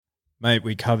Mate,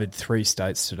 we covered 3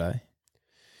 states today.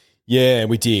 Yeah,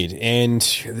 we did. And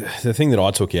the thing that I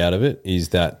took out of it is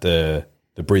that the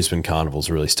Brisbane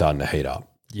Carnival's really starting to heat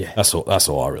up. Yeah. That's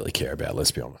all I really care about, let's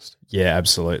be honest. Yeah,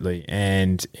 absolutely.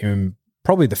 And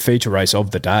probably the feature race of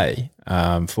the day,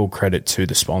 full credit to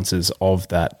the sponsors of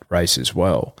that race as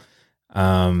well.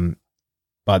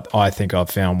 But I think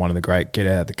I've found one of the great get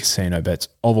out of the casino bets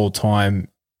of all time,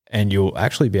 and you'll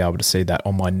actually be able to see that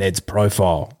on my Ned's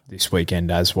profile this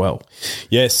weekend as well.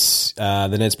 Yes, the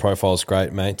Ned's profile is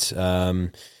great, mate.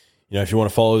 If you want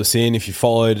to follow us in, if you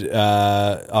followed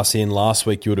us in last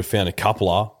week, you would have found a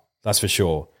coupler, that's for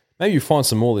sure. Maybe you find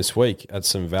some more this week at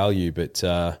some value, but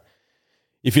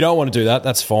if you don't want to do that,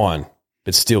 that's fine.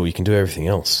 But still, you can do everything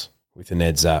else with the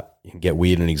Ned's app. You can get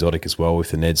weird and exotic as well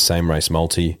with the Ned's same race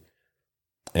multi.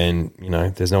 And,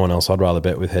 there's no one else I'd rather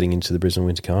bet with heading into the Brisbane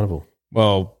Winter Carnival.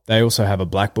 Well, they also have a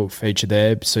black book feature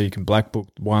there, so you can black book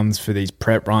ones for these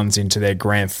prep runs into their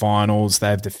grand finals. They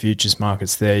have the futures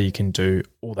markets there. You can do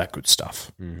all that good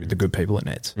stuff with the good people at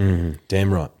Neds.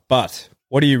 Damn right. But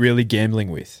what are you really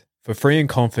gambling with? For free and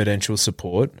confidential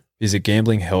support, visit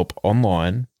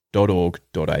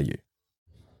gamblinghelponline.org.au.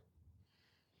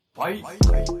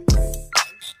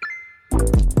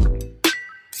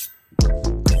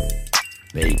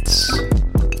 Beats.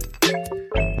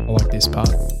 I like this part.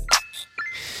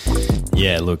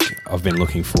 Yeah, look, I've been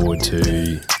looking forward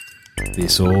to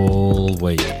this all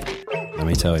week, let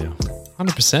me tell you.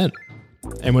 100%.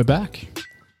 And we're back.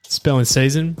 Spelling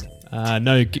season.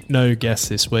 No guests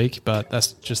this week, but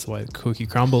that's just the way the cookie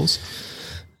crumbles.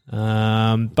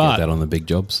 But Get that on the big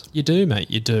jobs. You do,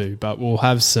 mate, you do. But we'll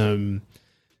have some...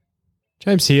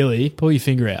 James Healy, pull your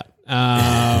finger out.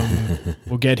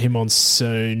 We'll get him on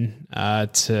soon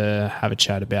to have a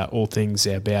chat about all things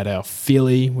about our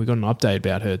filly. We got an update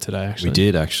about her today, actually. We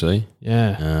did, actually.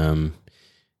 Yeah.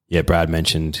 Brad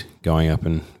mentioned going up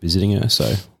and visiting her,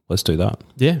 so let's do that.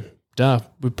 Yeah.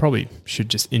 We probably should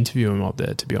just interview him up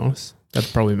there, to be honest.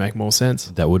 That'd probably make more sense.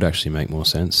 That would actually make more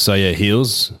sense. So, yeah,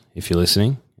 Heels, if you're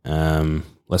listening,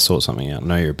 let's sort something out. I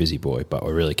know you're a busy boy, but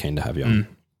we're really keen to have you on.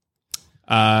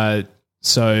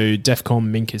 So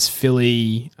Defcon Minkus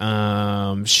filly,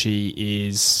 she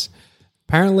is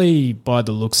apparently, by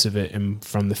the looks of it and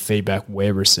from the feedback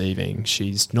we're receiving,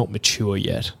 she's not mature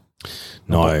yet.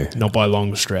 Not by a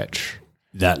long stretch.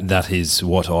 That is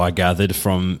what I gathered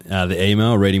from the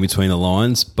email, reading between the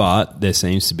lines, but there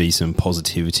seems to be some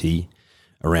positivity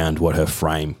around what her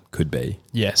frame could be.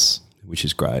 Yes. Which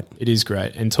is great. It is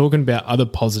great. And talking about other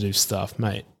positive stuff,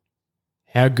 mate,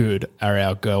 how good are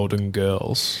our golden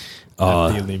girls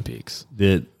at the Olympics?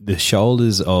 The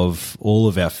shoulders of all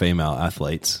of our female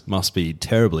athletes must be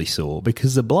terribly sore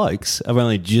because the blokes have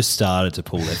only just started to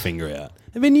pull their finger out.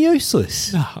 They've been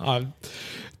useless.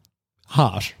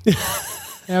 Harsh.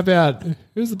 How about,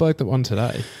 who's the bloke that won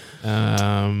today?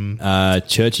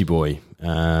 Churchy boy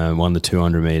won the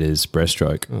 200 metres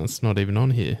breaststroke. Oh, it's not even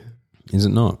on here. Is it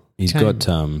not? He's got...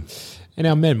 and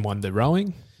our men won the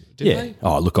rowing, didn't they?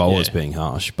 Oh, look, I was being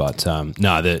harsh, but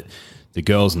no, the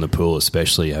girls in the pool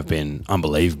especially have been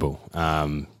unbelievable.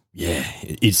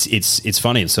 It's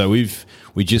funny. So we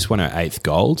just won our 8th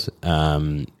gold,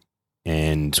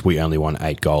 and we only won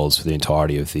 8 golds for the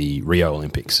entirety of the Rio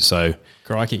Olympics. So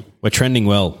crikey, we're trending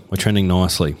well. We're trending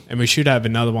nicely. And we should have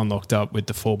another one locked up with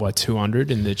the 4x200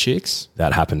 in the chicks.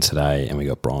 That happened today, and we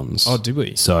got bronze. Oh, did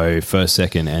we? So first,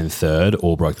 second, and third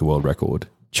all broke the world record.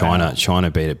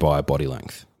 China beat it by a body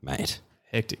length, mate.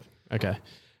 Hectic. Okay.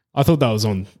 I thought that was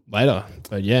on later,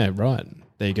 but yeah, right.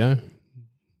 There you go.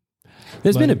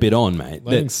 There's been a bit on, mate.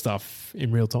 Learning stuff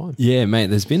in real time. Yeah, mate,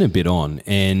 there's been a bit on.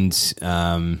 And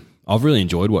I've really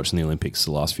enjoyed watching the Olympics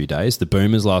the last few days. The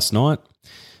Boomers last night.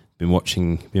 Been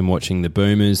watching the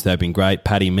Boomers. They've been great.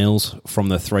 Paddy Mills from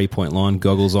the 3-point line,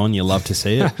 goggles on. You love to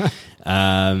see it.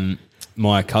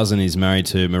 My cousin is married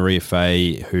to Maria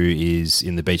Fay, who is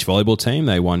in the beach volleyball team.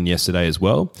 They won yesterday as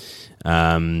well.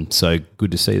 So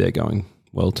good to see they're going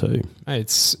well too.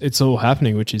 It's all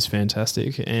happening, which is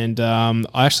fantastic. And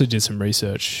I actually did some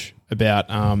research about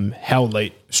how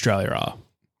elite Australia are.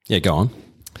 Yeah, go on.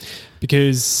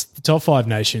 Because the top 5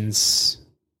 nations,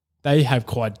 they have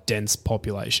quite dense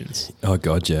populations. Oh,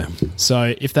 God, yeah.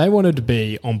 So if they wanted to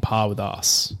be on par with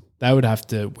us, they would have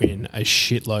to win a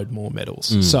shitload more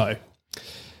medals. So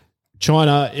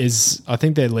China is, I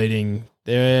think they're leading,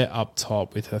 they're up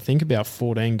top with, I think, about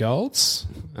 14 golds.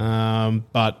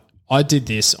 But I did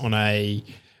this on a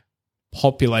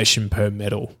population per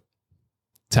medal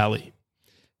tally.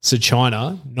 So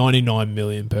China, 99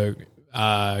 million per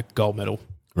gold medal.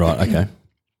 Right, okay.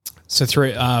 So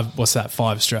 4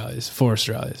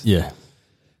 Australias. Yeah.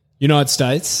 United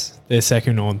States, they're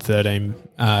second on 13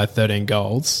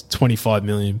 golds, 25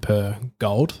 million per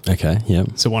gold. Okay, yeah.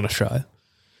 So one Australia.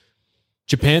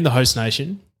 Japan, the host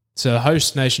nation. So the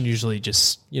host nation usually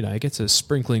just, gets a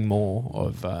sprinkling more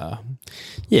of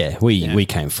We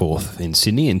came fourth in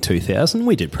Sydney in 2000.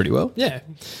 We did pretty well. Yeah.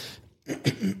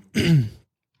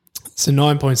 So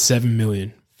 9.7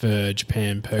 million for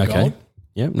Japan per gold.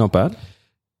 Yeah, not bad.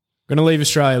 Going to leave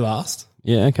Australia last.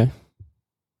 Yeah, okay.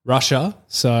 Russia,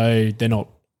 so they're not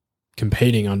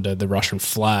competing under the Russian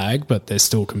flag, but they're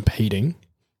still competing.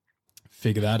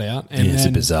 Figure that out. And it's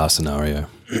a bizarre scenario.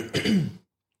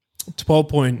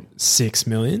 12.6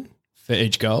 million for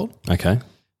each gold. Okay.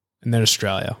 And then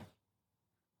Australia,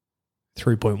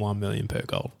 3.1 million per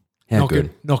gold. How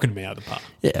good? Knocking me out of the park.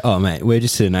 Yeah. Oh, mate, we're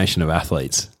just a nation of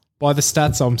athletes. By the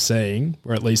stats I'm seeing,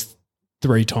 we're at least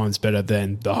 3 times better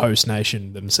than the host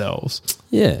nation themselves.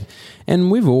 Yeah. And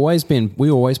we always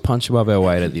punch above our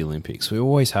weight at the Olympics. We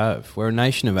always have. We're a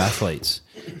nation of athletes.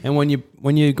 And when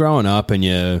you're growing up and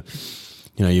you're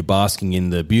basking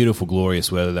in the beautiful,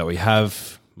 glorious weather that we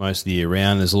have most of the year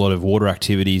round, there's a lot of water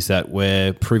activities that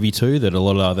we're privy to that a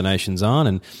lot of other nations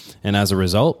aren't. And as a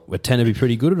result, we tend to be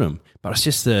pretty good at them. But it's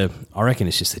just I reckon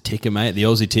it's just the ticker, mate, the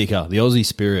Aussie ticker, the Aussie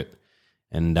spirit.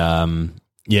 And,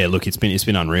 look, it's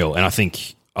been unreal. And I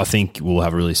think we'll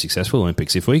have a really successful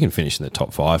Olympics. If we can finish in the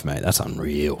top 5, mate, that's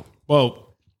unreal. Well,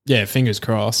 yeah, fingers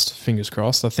crossed. Fingers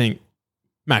crossed. I think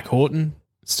Mac Horton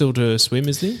still to swim,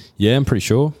 isn't he? Yeah, I'm pretty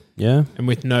sure. Yeah. And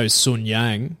with no Sun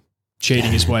Yang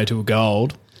cheating his way to a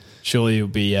gold, surely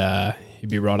he'd be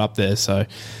right up there. So,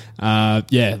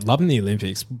 loving the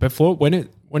Olympics. Before when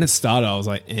it started, I was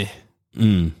like,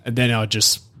 and then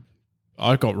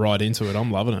I got right into it.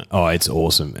 I'm loving it. Oh, it's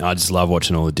awesome. I just love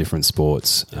watching all the different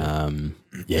sports.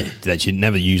 That you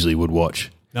never usually would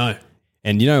watch. No.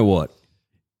 And you know what?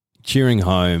 Cheering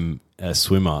home a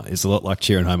swimmer is a lot like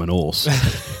cheering home an horse.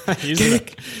 Come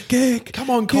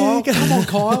on, Kyle. Come on,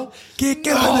 Kyle. Get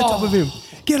over the top of him.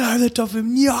 Get over the top of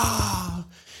him. Yeah.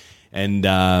 And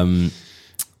Ariana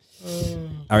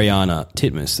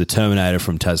Titmus, the Terminator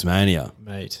from Tasmania.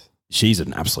 Mate. She's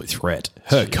an absolute threat.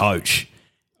 Her coach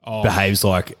behaves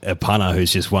like a punter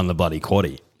who's just won the bloody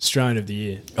quaddie. Australian of the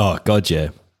year. Oh, God, yeah.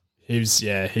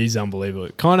 He's unbelievable.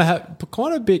 Kind of a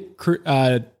bit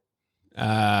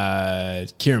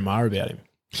Kieran Maher about him.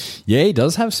 Yeah, he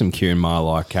does have some Kieran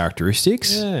Maher-like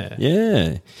characteristics.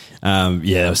 Yeah.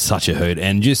 It was such a hoot.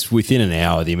 And just within an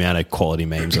hour, the amount of quality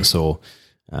memes I saw.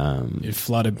 It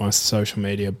flooded my social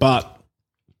media. But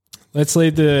let's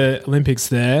leave the Olympics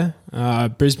there.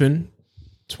 Brisbane,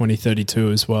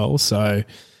 2032 as well. So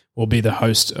we'll be the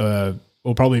host.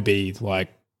 We'll probably be like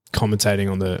commentating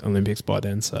on the Olympics by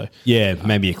then. So yeah,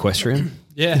 maybe equestrian.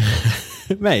 Yeah.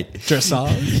 Mate,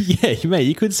 dressage. Yeah, mate,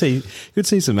 you could see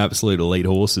some absolute elite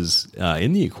horses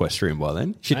in the equestrian by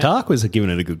then. Shatak was giving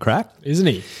it a good crack, isn't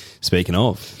he? Speaking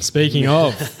of,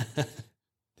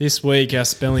 this week our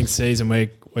spelling season, we're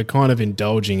kind of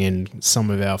indulging in some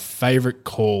of our favourite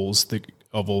calls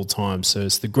of all time. So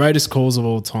it's the greatest calls of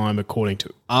all time according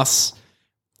to us,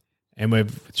 and we're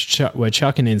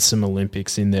chucking in some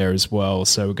Olympics in there as well.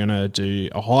 So we're going to do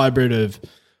a hybrid of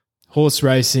horse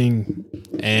racing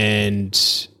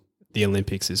and the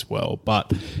Olympics as well.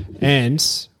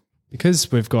 And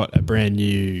because we've got a brand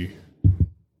new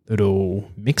little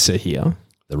mixer here.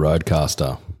 The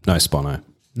Roadcaster. No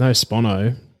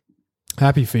Spono.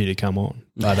 Happy for you to come on.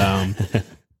 But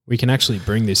we can actually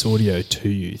bring this audio to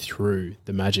you through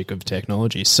the magic of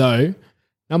technology. So,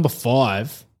 number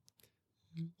 5,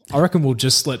 I reckon we'll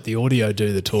just let the audio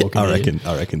do the talking.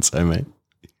 I reckon so, mate.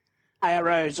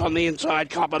 Arrows on the inside,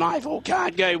 Cop and Eiffel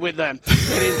can't go with them.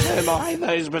 Get in turn behind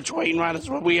those between runners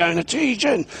where we own a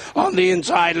Tejan. On the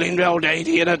inside, Lindell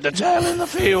Dadian at the tail of the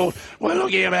field. We're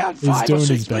looking about 5 or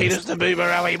 6 metres to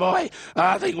Boomerelli boy.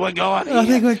 I think we're going here.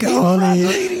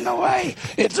 Leading the way.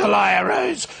 It's Elia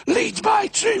Rose. Leads by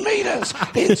 2 metres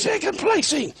in second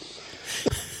placing.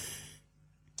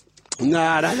 No,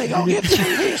 I don't think I'll get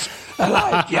through this.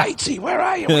 Hello, Yatesy, where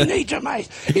are you? We need you, mate.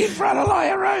 In front of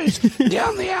Elia Rose.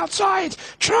 Down the outside.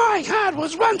 Trying hard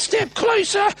was 1 step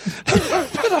closer.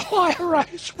 But Elia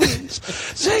Rose wins.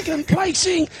 Second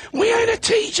placing. We own a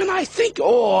Tejan, I think,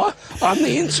 or on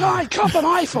the inside, Cop and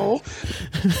Eiffel.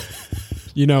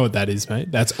 You know what that is,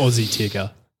 mate? That's Aussie ticker.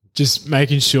 Just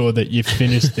making sure that you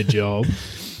finish the job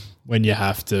when you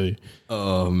have to.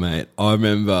 Oh, mate. I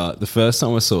remember the first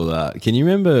time I saw that. Can you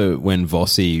remember when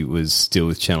Vossi was still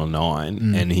with Channel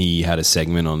 9 and he had a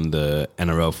segment on the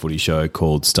NRL footy show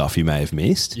called Stuff You May Have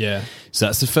Missed? Yeah. So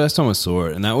that's the first time I saw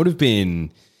it. And that would have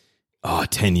been,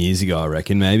 10 years ago, I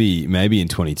reckon. Maybe in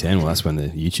 2010. Well, that's when the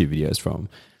YouTube video is from.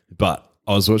 But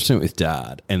I was watching it with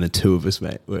Dad, and the two of us,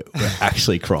 mate, were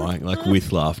actually crying, like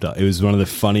with laughter. It was one of the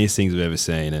funniest things I've ever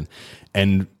seen.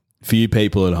 And for you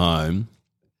people at home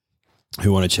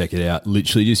who want to check it out,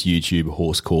 literally just YouTube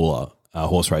horse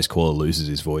race caller loses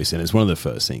his voice, and it's one of the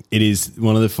first things. It is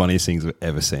one of the funniest things I've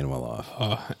ever seen in my life.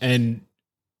 And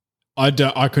I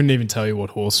couldn't even tell you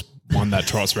what horse won that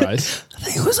Trots race. I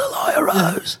think it was Elia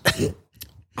Rose.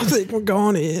 I think we're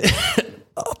going here.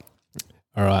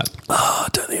 All right. Oh, I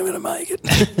don't think I'm going to make it.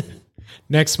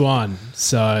 Next one.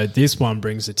 So this one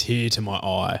brings a tear to my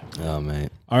eye. Oh, mate.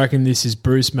 I reckon this is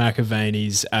Bruce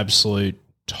McAvaney's absolute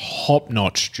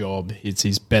top-notch job. It's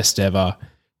his best ever.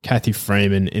 Kathy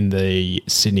Freeman in the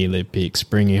Sydney Olympics,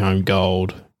 bringing home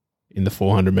gold in the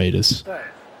 400 metres.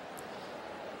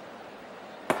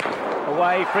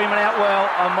 Away, Freeman out well,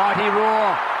 a mighty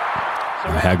roar.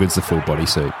 How good's the full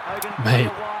bodysuit?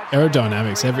 Mate,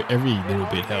 aerodynamics, every little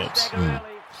bit helps.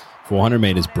 400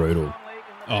 metres brutal.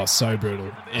 Oh, so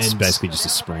brutal. And It's basically just a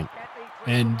sprint.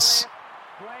 And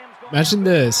imagine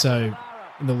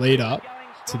in the lead up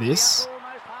to this,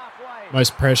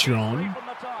 most pressure on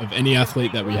of any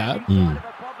athlete that we had,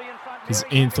 because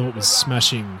Ian Thorpe was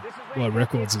smashing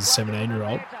records as a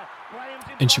 17-year-old,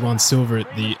 and she won silver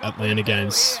at the Atlanta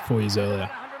Games 4 years earlier.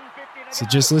 So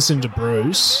just listen to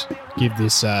Bruce give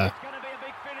this a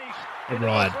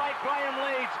ride. Graham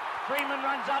leads. Freeman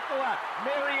runs up to her.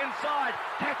 Mary inside.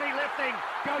 Kathy lifting.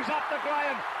 Goes up to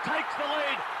Graham. Takes the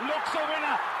lead. Looks a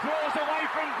winner. Draws away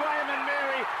from Graham and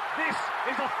Mary. This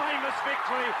is a famous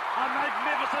victory. A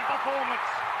magnificent performance.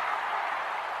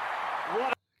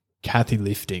 Kathy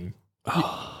lifting.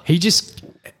 I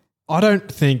don't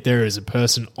think there is a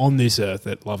person on this earth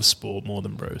that loves sport more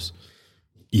than Bruce.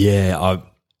 I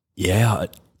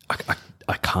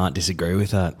can't disagree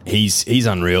with that. He's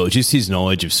unreal. Just his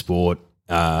knowledge of sport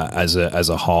as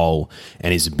a whole,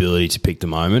 and his ability to pick the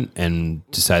moment and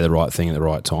to say the right thing at the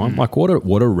right time. Like what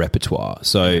a repertoire.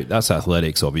 So that's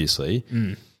athletics, obviously.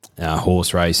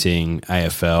 Horse racing,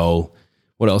 AFL.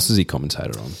 What else has he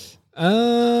commentated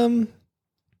on?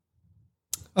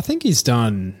 I think he's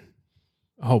done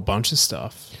a whole bunch of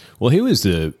stuff. Well, he was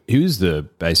the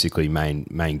basically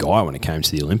main guy when it came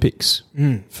to the Olympics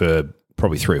for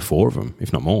probably 3 or 4 of them,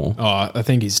 if not more. Oh, I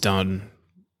think he's done,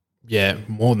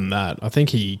 more than that. I think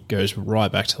he goes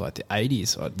right back to like the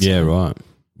 80s. I'd say. Yeah, right.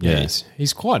 Yeah.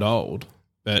 He's quite old,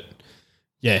 but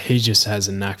he just has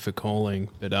a knack for calling.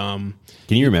 But Can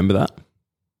you remember that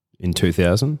in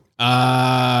 2000?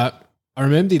 I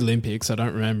remember the Olympics. I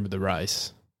don't remember the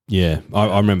race. Yeah,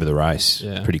 I remember the race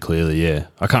Yeah. pretty clearly, yeah.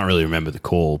 I can't really remember the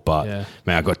call, but,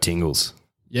 man, I got tingles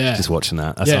just watching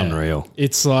that. That's unreal.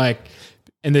 It's like,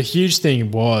 and the huge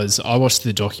thing was, I watched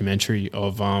the documentary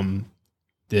of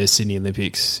the Sydney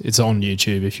Olympics. It's on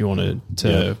YouTube if you wanted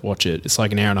to watch it. It's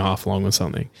like an hour and a half long or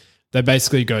something. They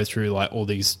basically go through like all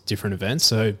these different events.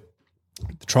 So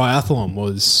the triathlon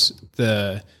was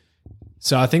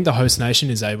so I think the host nation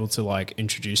is able to like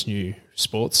introduce new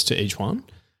sports to each one.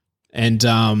 And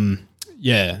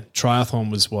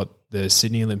triathlon was what the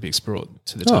Sydney Olympics brought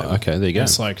to the table. Oh, okay, there you go.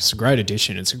 It's a great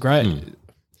addition. It's a great.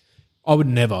 I would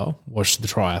never watch the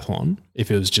triathlon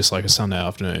if it was just like a Sunday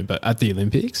afternoon, but at the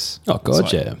Olympics,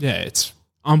 it's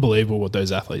unbelievable what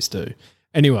those athletes do.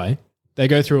 Anyway, they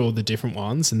go through all the different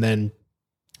ones, and then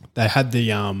they had the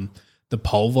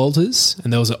pole vaulters,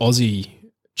 and there was an Aussie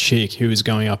chick who was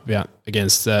going up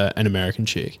against an American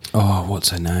chick. Oh, what's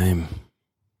her name?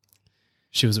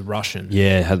 She was a Russian.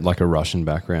 Yeah, had like a Russian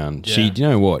background. Yeah. She, do you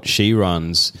know what? She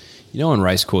runs, on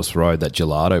Racecourse Road, that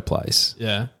gelato place.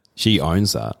 Yeah. She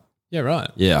owns that. Yeah, right.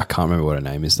 Yeah, I can't remember what her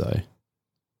name is though.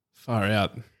 Far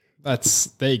out.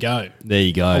 There you go. There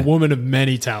you go. A woman of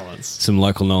many talents. Some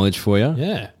local knowledge for you.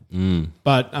 Yeah.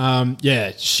 But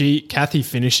Kathy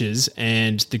finishes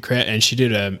and the crowd, and she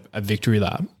did a victory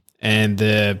lap, and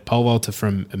the pole vaulter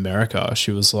from America,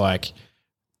 she was like,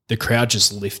 the crowd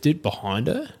just lifted behind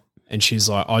her, and she's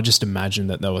like, I just imagined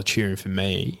that they were cheering for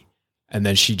me, and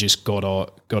then she just got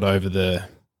over the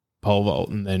pole vault,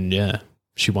 and then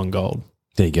she won gold.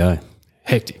 There you go.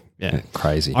 Hectic. Yeah.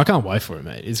 Crazy. I can't wait for it,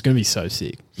 mate. It's going to be so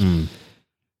sick. All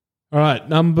right,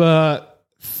 number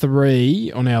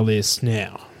 3 on our list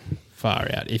now. Far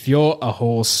out. If you're a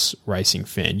horse racing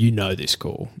fan, you know this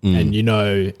call, and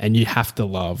you have to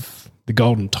love the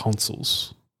golden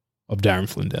tonsils of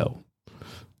Darren Flindell.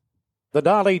 The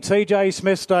Darley TJ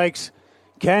Smith Stakes.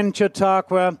 Can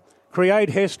Chautauqua create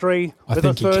history with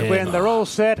a third win? They're all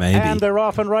set Maybe. and they're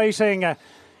off and racing.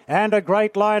 And a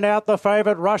great line out, the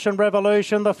favourite, Russian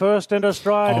Revolution, the first into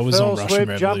stride. I was Fell on Russian Swoop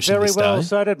jumped Revolution very this well, day.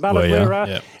 so did Well, Malaguera.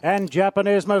 Yep. And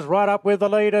Japanismus right up with the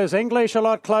leaders. English a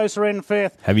lot closer in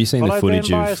fifth. Have you seen the Followed footage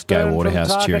then by of Stern Gay from Waterhouse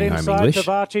Target cheering home inside, English?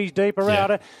 Tavachi's deeper Yeah.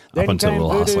 out. Up Then until came the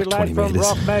last, Voodoo like, 20 Lad from metres.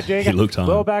 Rock Magic. He looked home.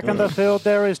 Well back in the field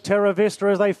there is Terra Vista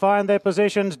as they find their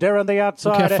positions. Darren the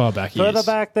outside. how far back he Further is.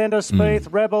 back then to Spieth.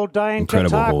 Rebel Dane.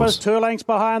 Incredible Chautauqua's horse. 2 lengths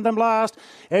behind them last.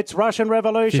 It's Russian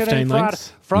Revolution 15 in front.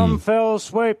 lengths. From Fell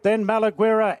Swoop, then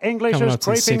Malaguera. English Coming is up to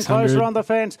creeping 600. closer on the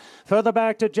fence. Further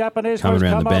back to Japanese. Coming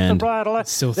around come the off the bend. bridle.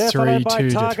 Still They're followed by 3-2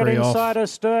 to Target 3 off. inside of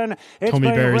Stern. It's Tommy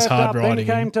been Berry's revved hard up. Then riding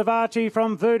came him. Tavachi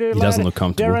from Voodoo He doesn't Lad. look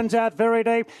comfortable. Darren's out very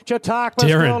deep. Chautauqua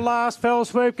Darren. still last. Fell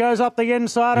Swoop goes up the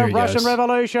inside Here of he Russian goes.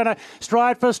 Revolution.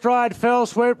 Stride for stride. Fell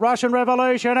Swoop. Russian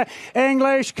Revolution.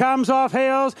 English comes off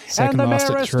heels. Second and the last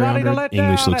mare at is starting to 300. let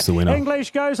English down. looks the winner.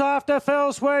 English goes after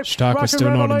Fell Swoop. Chautauqua's Russian still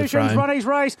not in the Revolution's frame. run his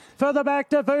race. Further back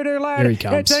to Voodoo Lad. Here he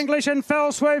comes. It's English and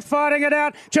Fell Swoop fighting it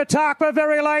out. Chautauqua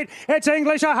very late. It's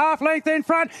English a half length in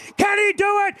front. Can he do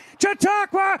it?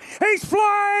 Chautauqua, he's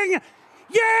flying.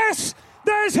 Yes,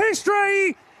 there's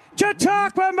history.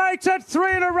 Chautauqua makes it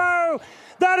 3 in a row.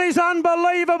 That is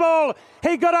unbelievable.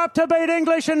 He got up to beat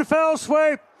English and Fell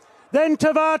Swoop. Then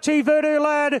Tavachi, Voodoo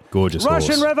Lad. Gorgeous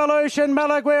Russian horse. Revolution,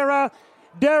 Malaguera.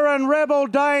 Darren, Rebel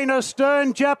Dane, a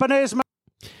Stern, Japanese.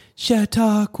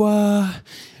 Chautauqua,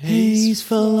 he's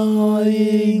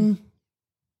flying.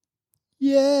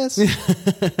 Yes.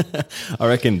 I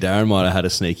reckon Darren might have had a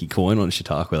sneaky coin on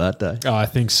Chautauqua that day. Oh, I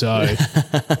think so.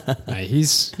 Mate,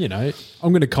 he's,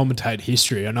 I'm going to commentate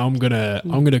history, and I'm going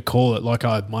to call it like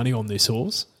I have money on this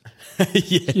horse.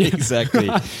 Yeah, exactly.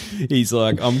 He's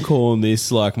like, I'm calling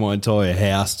this like my entire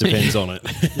house depends on it.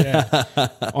 Yeah,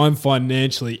 I'm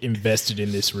financially invested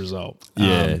in this result.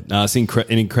 Yeah, no, it's an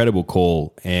incredible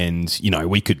call, and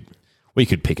we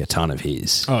could pick a ton of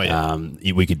his. Oh, yeah.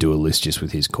 We could do a list just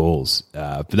with his calls,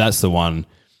 but that's the one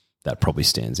that probably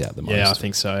stands out the most. Yeah, I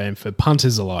think so. And for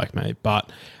punters alike, mate.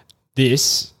 But the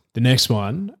next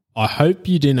one, I hope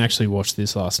you didn't actually watch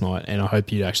this last night, and I hope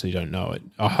you actually don't know it.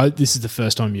 I hope this is the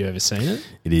first time you've ever seen it.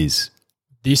 It is.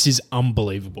 This is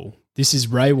unbelievable. This is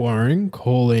Ray Warren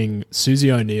calling Susie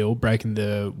O'Neill breaking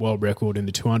the world record in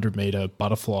the 200-meter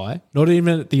butterfly, not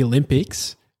even at the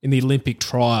Olympics, in the Olympic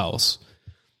trials.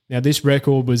 Now, this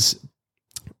record was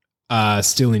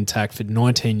still intact for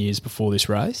 19 years before this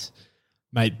race.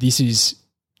 Mate, this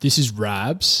is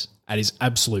Rabs at his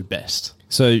absolute best.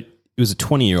 So it was a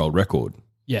 20-year-old record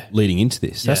Yeah. leading into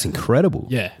this. That's Yeah. incredible.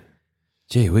 Yeah.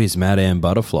 Gee whiz, Madame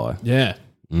Butterfly. Yeah.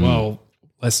 Well,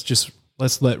 let's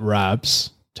let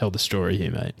Rabs tell the story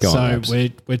here, mate. Go on, so Rabs.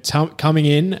 we're coming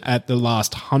in at the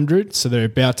last 100, so they're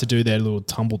about to do their little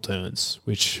tumble turns,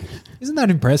 which isn't that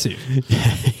impressive?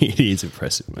 It is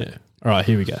impressive, mate. Yeah. All right,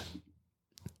 here we go.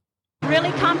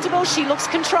 Really comfortable. She looks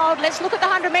controlled. Let's look at the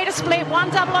 100-meter split.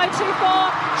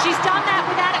 1:0024. She's done that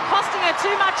without it costing her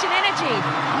too much in energy.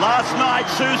 Last night,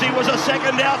 Susie was a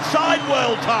second outside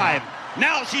world time.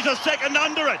 Now she's a second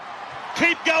under it.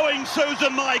 Keep going,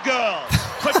 Susan, my girl.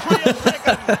 Patria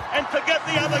second, and forget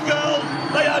the other girls.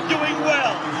 They are doing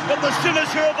well. But the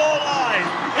finisher of all eyes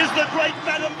is the great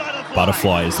Madame Butterfly.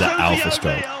 Butterfly is the Susie alpha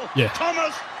stroke. O'Neill. Yeah.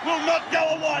 Thomas will not go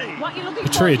away. What you're looking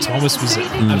Patria for here Thomas is was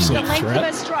Susie an the absolute length threat. of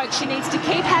her stroke. She needs to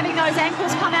keep having those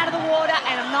ankles come out of the water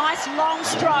and a nice long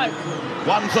stroke.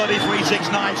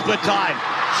 1:33.69 split time.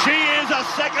 She is a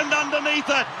second underneath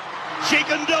it. She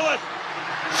can do it.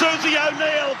 Susie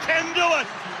O'Neill can do it.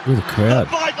 Look at the crowd.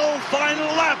 The vital final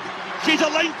lap. She's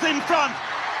a length in front.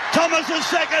 Thomas is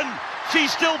second. She's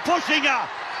still pushing her.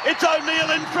 It's O'Neill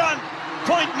in front.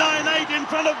 0.98 in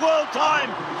front of world time.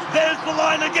 There's the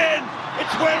line again.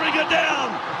 It's wearing her down.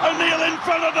 O'Neill in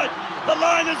front of it. The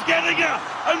line is getting her.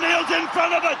 O'Neill's in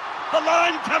front of it. The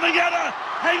line coming at her.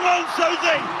 Hang on,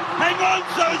 Susie. Hang on,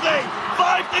 Susie.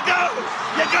 5 to go.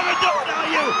 You're going to do it, are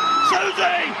you?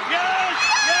 Susie. Yes,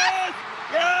 yes,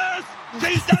 yes.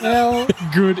 She's done it. How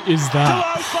good is that?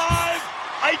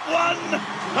 2:05.81.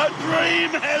 Her dream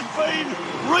has been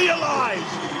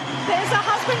realised. There's a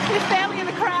husband Cliff Fairley in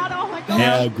the crowd. Oh my God.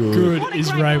 How good. What a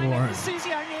is great Ray moment Warren? for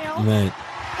Susie O'Neill. Mate.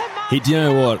 Her mum- Do you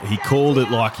know what? He called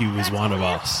it like he was one of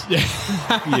us.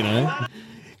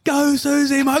 Go,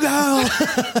 Susie, my girl.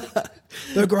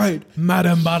 The great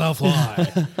Madame Butterfly.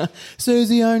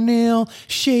 Susie O'Neill,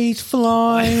 she's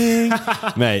flying.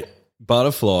 Mate,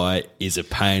 Butterfly is a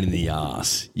pain in the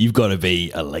ass. You've got to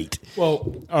be elite.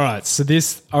 Well, all right. So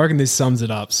I reckon this sums it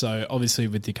up. So obviously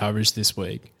with the coverage this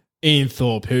week, Ian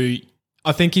Thorpe, who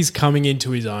I think he's coming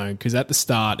into his own, because at the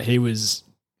start he was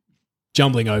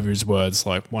jumbling over his words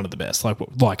like one of the best,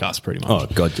 like us pretty much. Oh,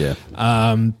 God, yeah.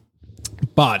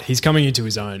 But he's coming into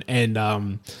his own. And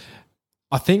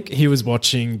I think he was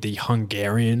watching the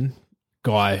Hungarian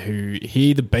guy who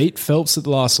he either beat Phelps at the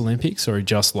last Olympics or he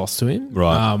just lost to him.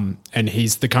 Right. And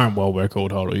he's the current world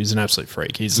record holder. He's an absolute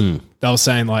freak. They were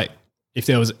saying, like, if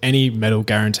there was any medal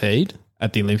guaranteed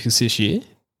at the Olympics this year,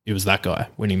 it was that guy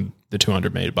winning the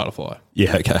 200-meter butterfly.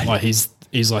 Yeah, okay. Like he's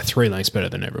like 3 lengths better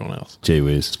than everyone else. Gee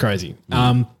whiz. It's crazy.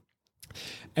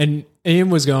 And Ian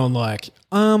was going like,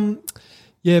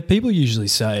 yeah, people usually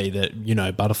say that, you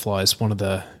know, butterfly is one of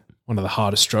the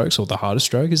hardest strokes or the hardest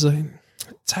stroke. Is like,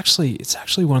 it's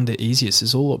actually one of the easiest.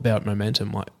 It's all about momentum.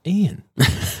 I'm like, Ian,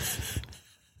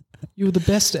 you were the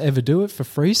best to ever do it for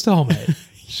freestyle, mate.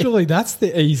 Surely that's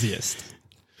the easiest.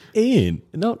 Ian,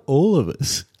 not all of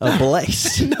us are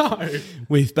blessed. No.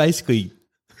 With basically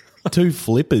 2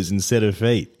 flippers instead of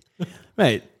feet.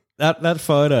 Mate, that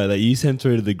photo that you sent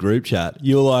through to the group chat,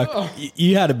 you were like,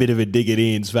 you had a bit of a dig at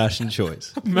Ian's fashion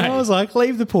choice. Mate. I was like,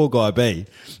 leave the poor guy be.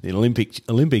 The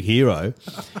Olympic hero.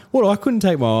 What I couldn't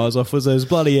take my eyes off was those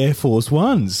bloody Air Force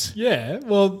Ones. Yeah,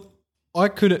 well,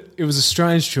 it was a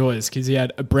strange choice because he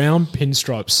had a brown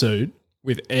pinstripe suit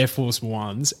with Air Force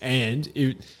Ones, and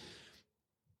it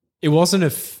wasn't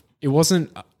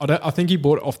I think he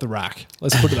bought it off the rack.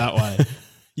 Let's put it that way.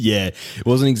 Yeah, it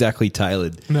wasn't exactly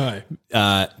tailored. No.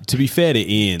 To be fair to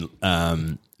Ian,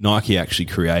 Nike actually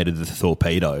created the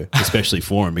torpedo, especially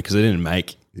for him, because they didn't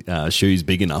make shoes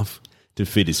big enough to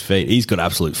fit his feet. He's got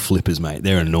absolute flippers, mate.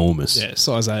 They're enormous. Yeah,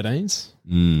 size 18s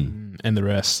and the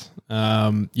rest.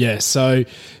 So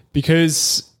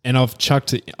because – and I've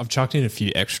chucked in a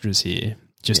few extras here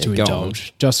just to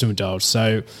indulge.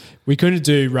 So we couldn't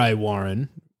do Ray Warren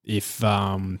if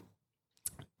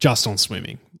just on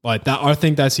swimming. Like that, I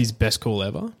think that's his best call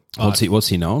ever. What's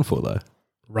he known for though?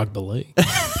 Rugby league.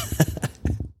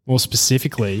 More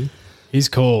specifically, his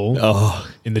call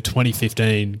in the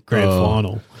 2015 grand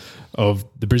final of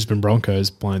the Brisbane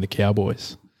Broncos playing the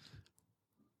Cowboys.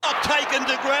 Not taken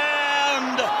to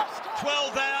ground.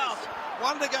 12 out.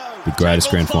 1 to go. The greatest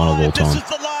grand final of all time. This is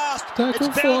the last. Tackle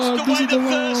It's bounced five, this away is the to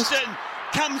last. Thurston.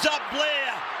 Comes up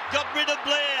Blair. Got rid of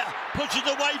Blair. Pushes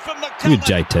away from McCullum. Look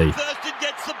at JT. Thurston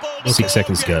gets the ball. 6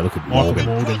 seconds ago. Look at Michael Morgan.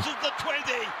 Morgan. Crosses the 20.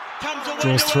 Comes away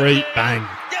Draws to 3, Blair. bang.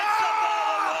 Gets the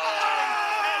ball away.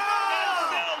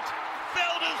 And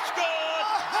Feld has scored.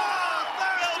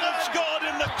 Feld has scored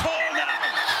in the corner.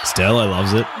 Stello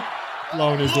loves it.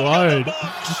 Blowing his Look at the load.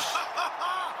 box.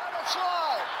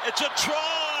 It's a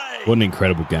try. What an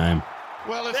incredible game.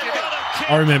 Well, if They've you got a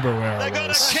kick. I remember where They I got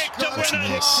was. a kick to win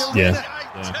it. Yeah.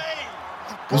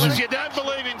 well, if you don't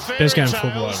believe in fairy Best game of tales,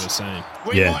 football I've ever seen.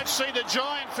 we Yeah. might see the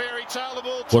giant fairy tale of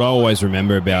all What I time. always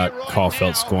remember about Right Kyle now,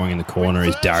 Felt scoring in the corner is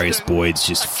with Darius Thurston, Boyd's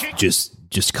a kick-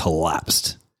 just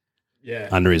collapsed Yeah.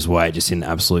 under his weight, just in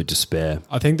absolute despair.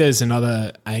 I think there's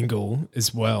another angle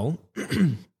as well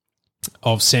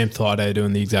of Sam Thaiday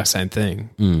doing the exact same thing.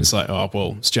 It's like, oh,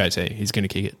 well, it's JT. He's going to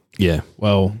kick it. Yeah.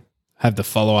 Well, have the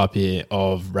follow-up here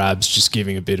of Rabs just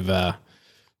giving a bit of a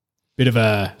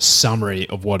summary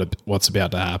of what's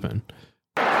about to happen.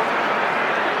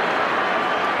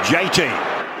 JT.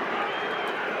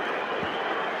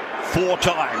 4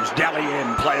 times Dally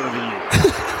M Player of the Year.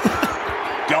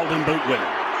 Golden Boot winner.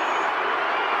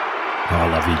 Oh, I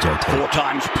love you, JT. 4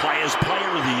 times Players Player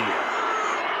of the Year.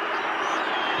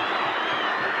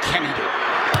 Can he do it?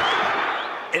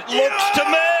 It looks to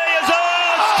me as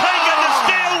it's taken the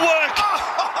steel work.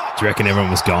 Do you reckon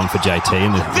everyone was going for JT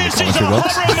in the This is a commentary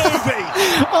box? horror movie.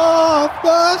 Oh,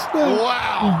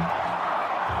 Wow.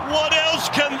 What else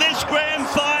can this grand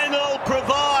final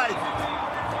provide?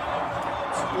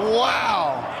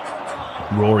 Wow.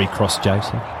 Rory crossed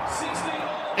Jason.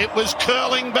 It was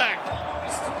curling back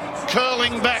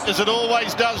as it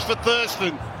always does for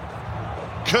Thurston.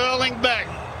 Curling back.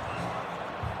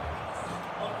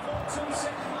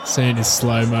 seeing his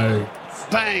slow-mo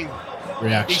Bang.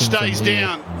 reaction. He stays from here.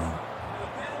 down.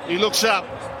 He looks up.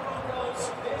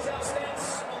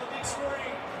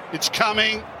 It's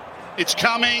coming. It's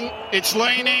coming. It's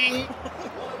leaning.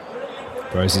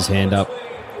 Throws his hand up.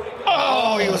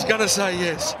 Oh, he was going to say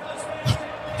yes.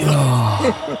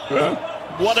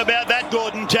 What about that,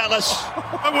 Gordon Tallis?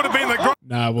 That would have been the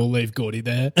No, we'll leave Gordy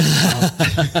there.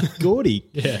 Gordy.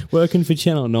 Yeah. Working for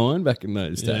Channel 9 back in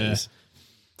those days.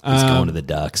 He's going to the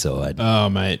dark side. Oh,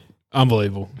 mate.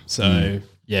 Unbelievable. So,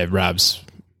 yeah, Rabs,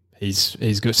 he's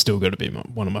still got to be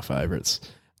one of my favourites.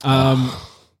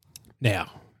 Now,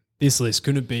 this list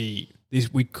couldn't be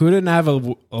this. We couldn't have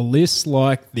a list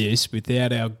like this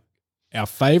without our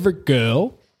favourite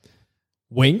girl,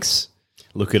 Winks.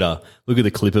 Look at her. Look at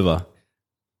the clip of her.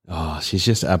 Oh, she's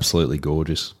just absolutely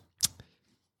gorgeous.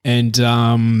 And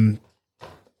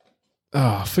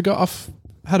I forgot. I've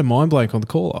had a mind blank on the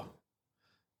caller.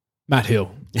 Matt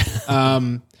Hill,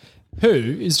 who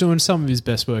is doing some of his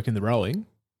best work in the rowing.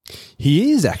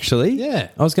 He is actually. Yeah.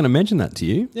 I was going to mention that to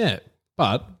you. Yeah,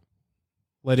 but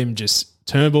let him just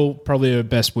Turnbull, probably her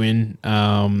best win.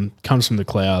 Comes from the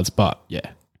clouds, but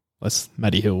yeah, let's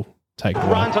Matty Hill take it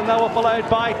away. Runs and they were followed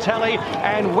by Tally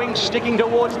and Winks sticking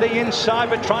towards the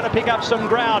inside but trying to pick up some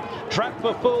ground. Trap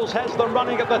for Fools has the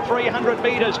running at the 300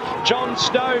 metres. John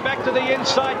Stowe back to the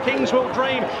inside. Kings Will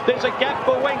Dream. There's a gap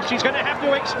for Winks. She's going to have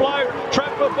to explode.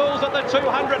 Trap for Fools at the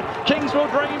 200. Kings Will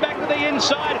Dream back to the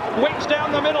inside. Winks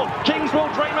down the middle. Kings Will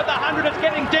Dream at the 100. It's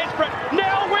getting desperate.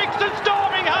 Now Winks is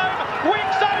storming home.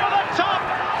 Winks over the top.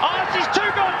 Oh, she's too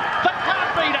good. They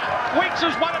can't beat her. Winks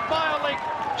has won it by a length.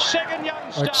 Second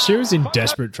young star. Like, she was in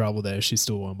desperate trouble there. She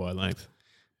still won by a length.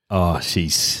 Oh,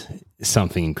 she's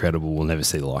something incredible. We'll never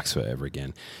see the likes of her ever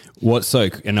again.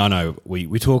 And I know we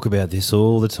talk about this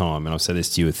all the time, and I've said this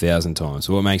to you 1,000 times.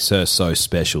 What makes her so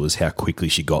special is how quickly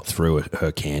she got through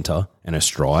her canter and her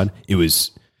stride. It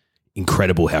was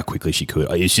incredible how quickly she could.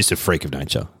 It's just a freak of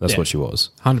nature. That's what she was.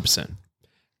 100%.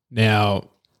 Now,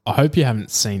 I hope you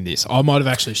haven't seen this. I might have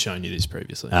actually shown you this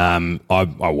previously. I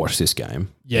watched this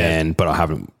game, but I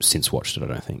haven't since watched it, I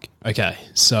don't think. Okay,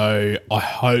 so I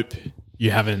hope you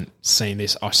haven't seen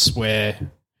this. I swear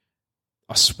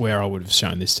I would have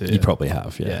shown this to you. You probably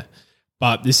have, yeah.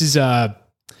 But this is the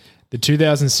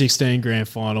 2016 grand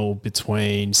final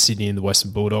between Sydney and the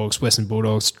Western Bulldogs. Western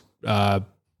Bulldogs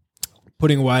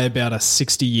putting away about a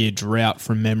 60-year drought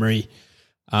from memory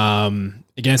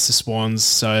against the Swans.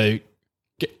 So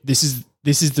this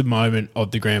is the moment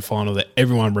of the grand final that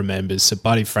everyone remembers. So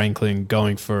Buddy Franklin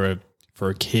going for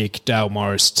a kick, Dale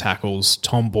Morris tackles,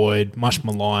 Tom Boyd, much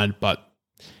maligned, but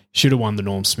should have won the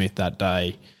Norm Smith that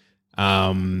day.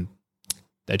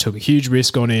 They took a huge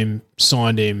risk on him,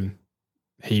 signed him.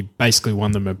 He basically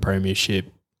won them a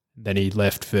premiership. Then he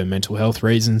left for mental health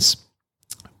reasons.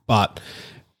 But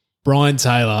Brian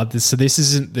Taylor, this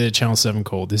isn't the Channel 7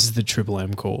 call. This is the Triple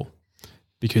M call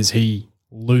because he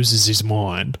loses his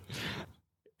mind,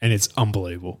 and it's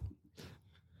unbelievable.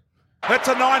 It's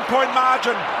a 9-point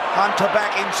margin. Hunter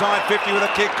back inside 50 with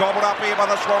a kick, gobbled up here by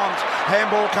the Swans.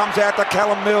 Handball comes out to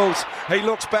Callum Mills. He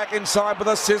looks back inside with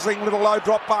a sizzling little low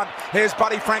drop bunt. Here's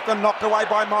Buddy Franklin knocked away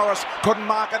by Morris. Couldn't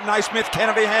mark it. Naismith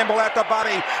Kennedy handball out to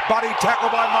Buddy. Buddy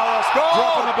tackled by Morris.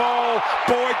 Dropping the ball.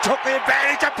 Boyd took the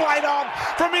advantage and played on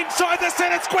from inside the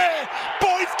centre square.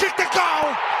 Boyd's kicked the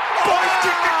goal. Boyd's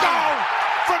kicked the goal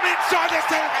from inside the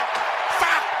centre.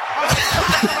 Fuck.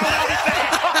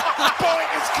 Boyd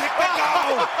has kicked the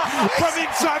goal from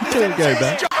inside the centre. Go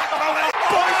back.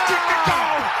 Boyd kicked the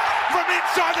goal from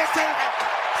inside the centre.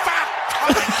 Fuck.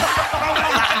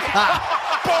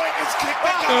 Boyd has kicked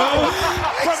the goal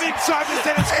from inside the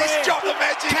centre square. He's dropped the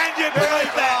magic. Can you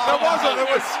believe that? It wasn't. It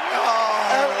was.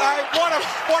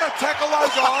 What a tackle,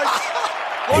 those guys.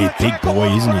 He's a big boy,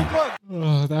 isn't he?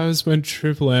 Oh, that was when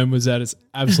Triple M was at its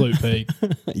absolute peak.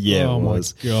 Yeah, oh it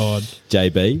was. My God.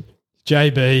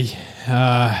 JB,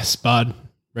 Spud,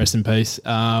 rest in peace.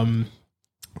 I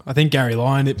think Gary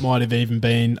Lyon, it might have even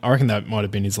been, I reckon that might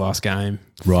have been his last game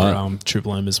for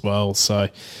Triple M as well. So,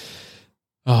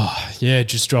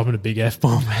 just dropping a big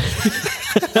F-bomb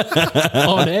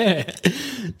on air.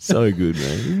 So good,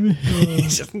 man.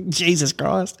 Jesus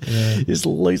Christ. He just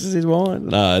loses his mind.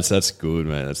 No, that's good,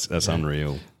 man. That's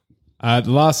unreal. The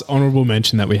last honourable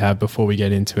mention that we have before we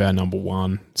get into our number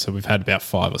one, so we've had about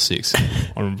 5 or 6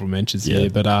 honourable mentions here,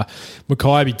 but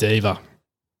Makybe Diva.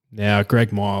 Now,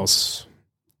 Greg Miles,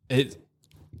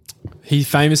 he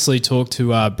famously talked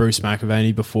to Bruce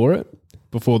McAvaney before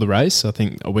the race, I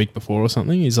think a week before or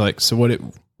something. He's like, so what, it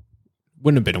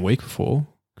wouldn't have been a week before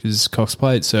because Cox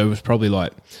played, so it was probably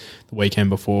like the weekend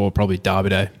before, probably Derby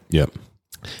Day. Yep.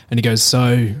 And he goes,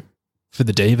 so for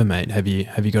the Diva, mate, have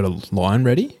you got a line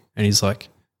ready? And he's like,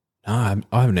 no,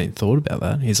 I haven't even thought about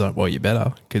that. He's like, well, you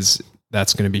better, because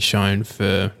that's going to be shown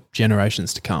for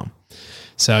generations to come.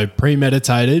 So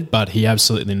premeditated, but he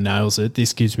absolutely nails it.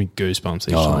 This gives me goosebumps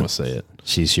each time I see it.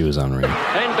 She was unreal.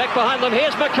 And back behind them,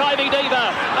 here's Makybe Diva.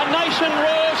 A nation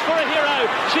roars for a hero.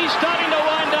 She's starting to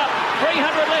wind up. 300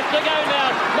 left to go now.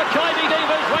 Makybe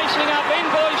Diva's racing up.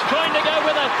 Envoy's trying to go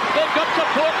with it. They've got to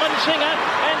Portland Singer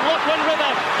and Lachlan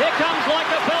River. Here comes Like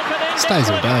a Falcon. Stays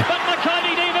all day. But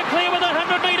Makybe Diva clear with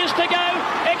 100 metres to go.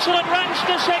 Excellent runs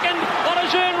to second.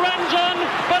 Onizern runs on,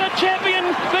 but a champion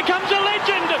becomes a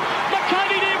legend.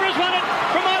 Makybe Diva has won it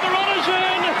from either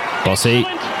Onizern. Bossy.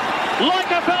 Like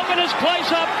a Falcon is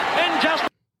close up and just.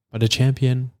 But a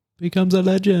champion becomes a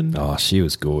legend. Oh, she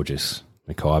was gorgeous,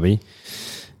 Makybe.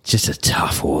 Just a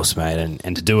tough horse, mate,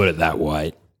 and to do it at that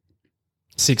weight,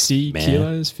 60 Mare.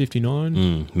 kilos,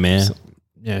 59. Mare.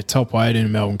 Yeah, top weight in a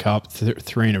Melbourne Cup,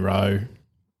 3 in a row.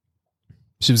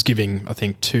 She was giving, I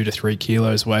think, 2 to 3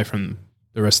 kilos away from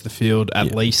the rest of the field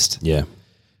at least. Yeah.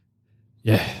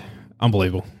 Yeah,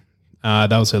 unbelievable.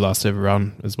 That was her last ever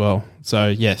run as well. So,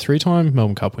 yeah, 3-time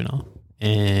Melbourne Cup winner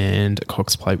and a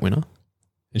Cox Plate winner.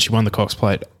 And she won the Cox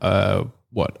Plate, a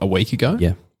week ago?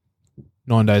 Yeah.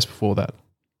 9 days before that.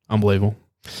 Unbelievable.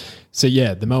 So,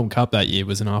 yeah, the Melbourne Cup that year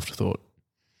was an afterthought.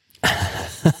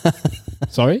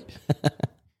 Sorry?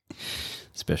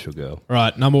 Special girl.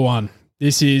 Right, number 1.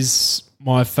 This is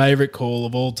my favourite call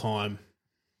of all time.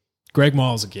 Greg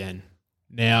Miles again.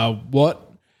 Now,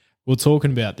 we're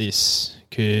talking about this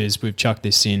because we've chucked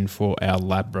this in for our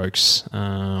Ladbrokes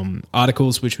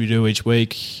articles, which we do each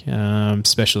week,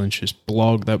 special interest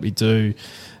blog that we do.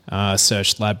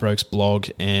 Search Ladbrokes blog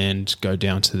and go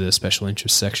down to the special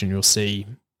interest section. You'll see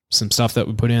some stuff that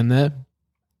we put in there.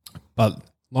 But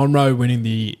Lonhro winning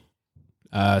the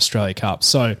Australia Cup.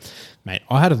 So, mate,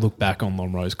 I had a look back on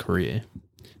Lonhro's career.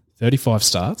 35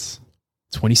 starts,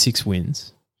 26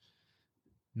 wins,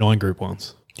 9 Group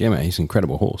 1s. Yeah, mate, he's an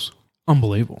incredible horse.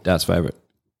 Unbelievable. Dad's favourite.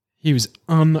 He was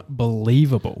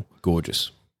unbelievable.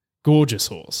 Gorgeous. Gorgeous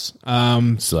horse.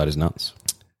 Still had his nuts.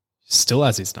 Still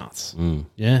has his nuts.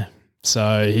 Yeah.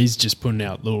 So he's just putting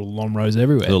out little Lonhros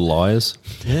everywhere. Little liars.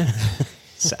 Yeah.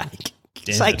 Sake.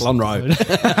 Damn Sake, it.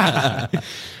 Lonhro.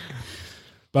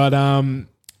 But,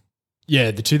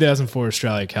 yeah, the 2004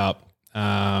 Australia Cup,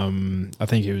 I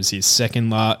think it was his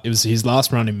it was his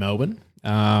last run in Melbourne.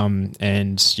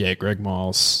 And, yeah, Greg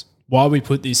Miles. Why we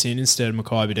put this in instead of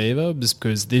Mackay Diva was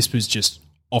because this was just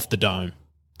off the dome.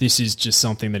 This is just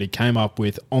something that he came up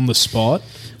with on the spot.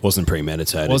 Wasn't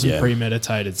premeditated. Wasn't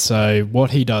premeditated. So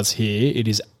what he does here, it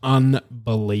is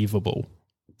unbelievable.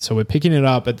 So we're picking it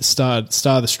up at the start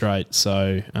of the straight.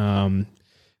 So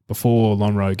before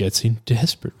Lonhro gets in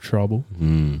desperate trouble.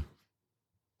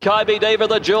 Kybe Diva,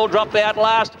 the jewel, dropped out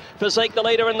last. Physique, the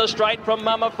leader in the straight from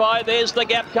Mummify. There's the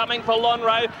gap coming for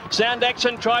Lonhro. Sound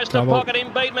Action tries to pocket him.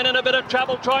 Beatman in a bit of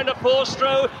trouble trying to force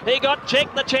through. He got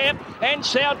checked, the champ, and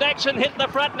Sound Action hit the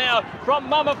front now from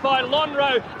Mummify.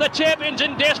 Lonhro, the champion's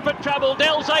in desperate trouble.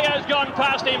 Del Zayo's gone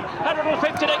past him. 150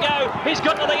 to go. He's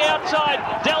got to the outside.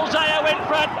 Del Zayo in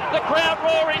front. The crowd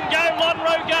roaring. Go,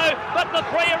 Lonhro, go. But the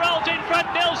 3-year-old's in front.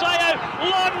 Del Zayo.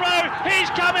 Lonhro, he's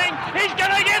coming. He's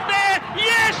going to get there.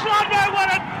 Yes! Lonhro won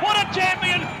it! What a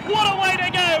champion! What a way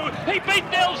to go! He beat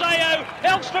Del Zayo.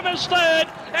 Elstrom is third,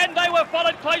 and they were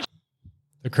followed close.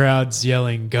 The crowd's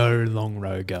yelling, "Go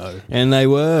Lonhro, go!" And they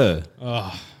were.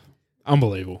 Oh,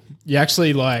 unbelievable! You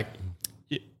actually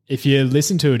if you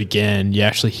listen to it again, you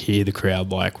actually hear the crowd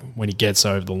when he gets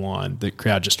over the line. The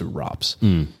crowd just erupts.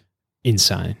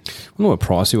 Insane. I wonder what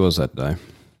price he was that day.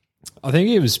 I think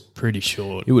he was pretty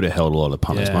short. He would have held a lot of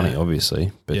punters' Yeah. money,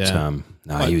 obviously, but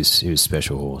no, he was a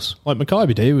special horse. Like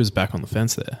Mackay D was back on the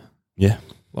fence there. Yeah,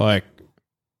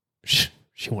 she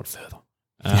went further.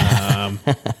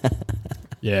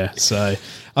 Yeah, so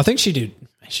I think she did.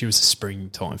 She was a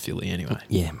springtime filly anyway.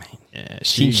 Yeah, man. Yeah,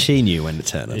 She knew when to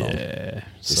turn it on. Yeah,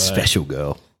 She's a special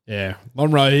girl. Yeah,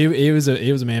 Lonhro, he was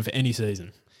a man for any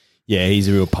season. Yeah, he's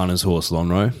a real punter's horse,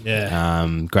 Lonhro.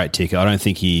 Yeah. Great ticker. I don't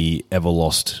think he ever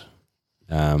lost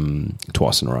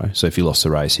twice in a row. So if he lost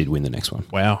the race, he'd win the next one.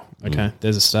 Wow. Okay,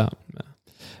 there's a start.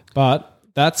 But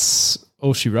that's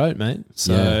all she wrote, mate.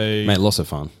 So, mate, lots of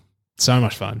fun. So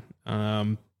much fun.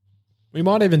 We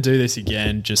might even do this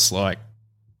again, just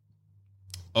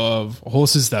of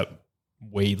horses that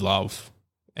we love,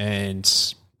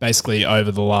 and basically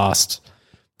over the last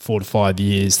 4 to 5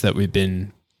 years that we've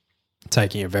been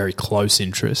taking a very close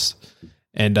interest,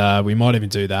 and we might even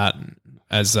do that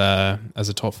as a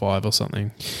top 5 or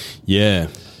something. Yeah,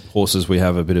 horses we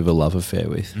have a bit of a love affair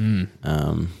with.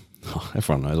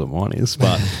 Everyone knows what mine is,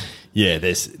 but yeah,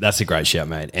 that's a great shout,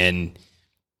 mate. And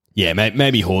yeah,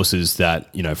 maybe horses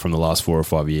that, from the last 4 or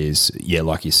 5 years, yeah,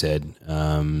 like you said,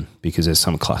 because there's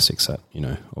some classics that,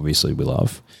 obviously we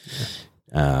love.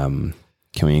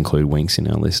 Can we include Winx in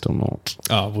our list or not?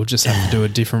 Oh, we'll just have to do a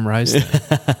different race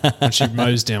then. When she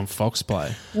mows down Fox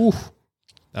Play. Oof.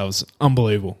 That was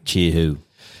unbelievable. Cheer who?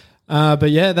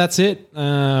 But yeah, that's it.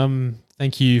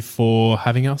 Thank you for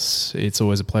having us. It's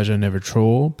always a pleasure, never a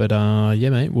chore. But yeah,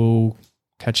 mate, we'll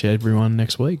catch you everyone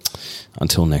next week.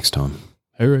 Until next time.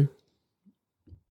 Hooroo.